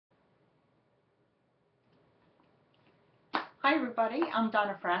Hi everybody, I'm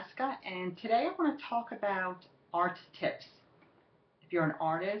Donna Frasca, and today I want to talk about art tips. If you're an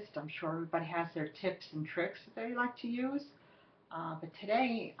artist, I'm sure everybody has their tips and tricks that they like to use, but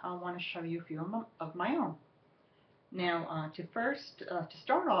today I want to show you a few of my own. Now, to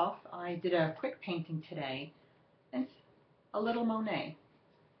start off, I did a quick painting today. It's a little Monet,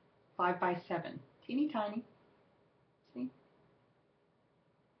 5 by 7, teeny tiny. See?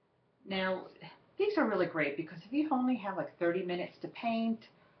 Now, these are really great because if you only have like 30 minutes to paint,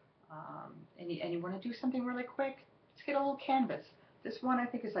 and you want to do something really quick, just get a little canvas. This one I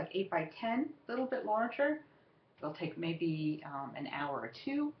think is like 8 by 10, a little bit larger. It'll take maybe an hour or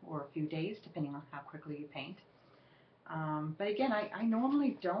two or a few days depending on how quickly you paint. But again, I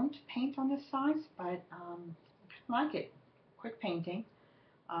normally don't paint on this size, but I like it. Quick painting.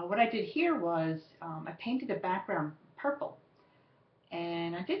 What I did here was I painted a background purple.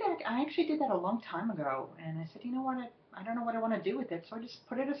 And I actually did that a long time ago. And I said, you know what, I don't know what I want to do with it, so I just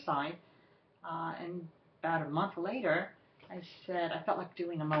put it aside. And about a month later, I said I felt like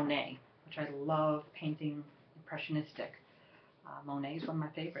doing a Monet, which I love painting impressionistic. Monet is one of my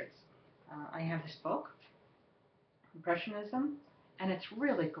favorites. I have this book, Impressionism, and it's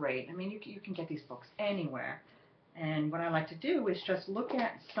really great. I mean, you can get these books anywhere. And what I like to do is just look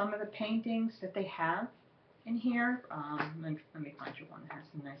at some of the paintings that they have in here. Let me find you one that has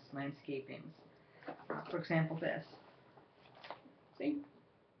some nice landscapings. For example, this. See?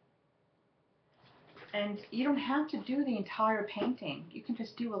 And you don't have to do the entire painting. You can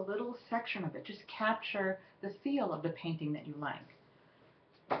just do a little section of it. Just capture the feel of the painting that you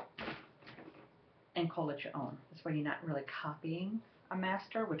like and call it your own. This way you're not really copying a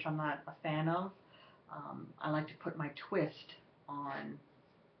master, which I'm not a fan of. I like to put my twist on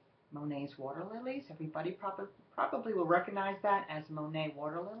Monet's water lilies. Everybody probably will recognize that as Monet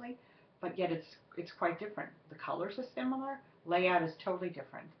water lily, but yet it's quite different. The colors are similar, layout is totally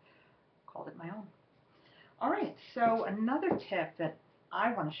different. Called it my own. All right, so another tip that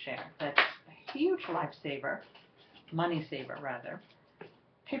I want to share that's a huge lifesaver, money saver rather,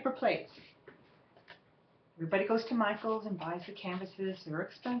 paper plates. Everybody goes to Michael's and buys the canvases. They're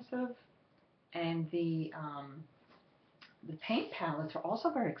expensive, and the paint palettes are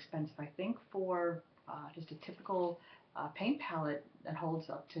also very expensive. I think for just a typical paint palette that holds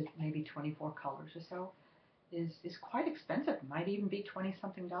up to maybe 24 colors or so is quite expensive. It might even be 20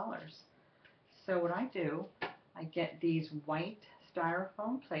 something dollars. So what I do, I get these white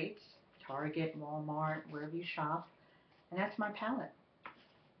styrofoam plates, Target, Walmart, wherever you shop, and that's my palette.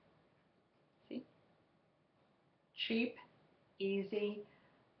 See? Cheap, easy,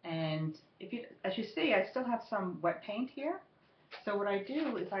 and as you see, I still have some wet paint here. So what I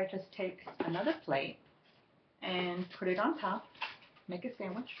do is I just take another plate and put it on top, make a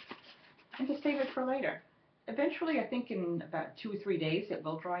sandwich, and just save it for later. Eventually, I think in about 2 or 3 days, it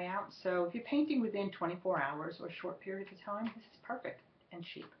will dry out. So if you're painting within 24 hours or a short period of time, this is perfect and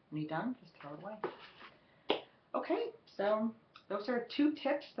cheap. When you're done, just throw it away. Okay, so those are 2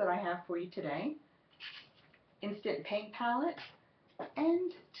 tips that I have for you today. Instant paint palette,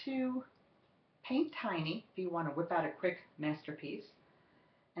 and to paint tiny if you want to whip out a quick masterpiece.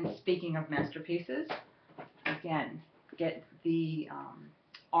 And speaking of masterpieces, again, get the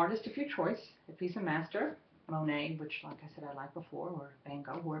artist of your choice. If he's a master, Monet, which like I said I liked before, or Van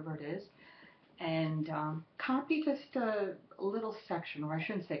Gogh, whoever it is, and copy just a little section, or I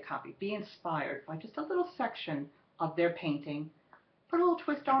shouldn't say copy, be inspired by just a little section of their painting. Put a little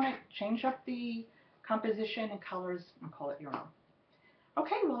twist on it, change up the composition and colors, and call it your own.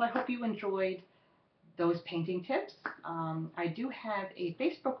 Okay, well I hope you enjoyed those painting tips. I do have a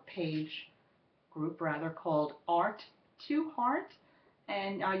Facebook group rather called Art to Heart,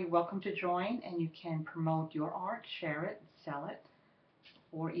 and you're welcome to join, and you can promote your art, share it, sell it,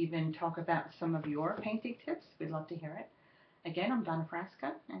 or even talk about some of your painting tips. We'd love to hear it. Again, I'm Donna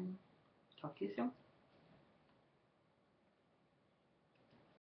Frasca, and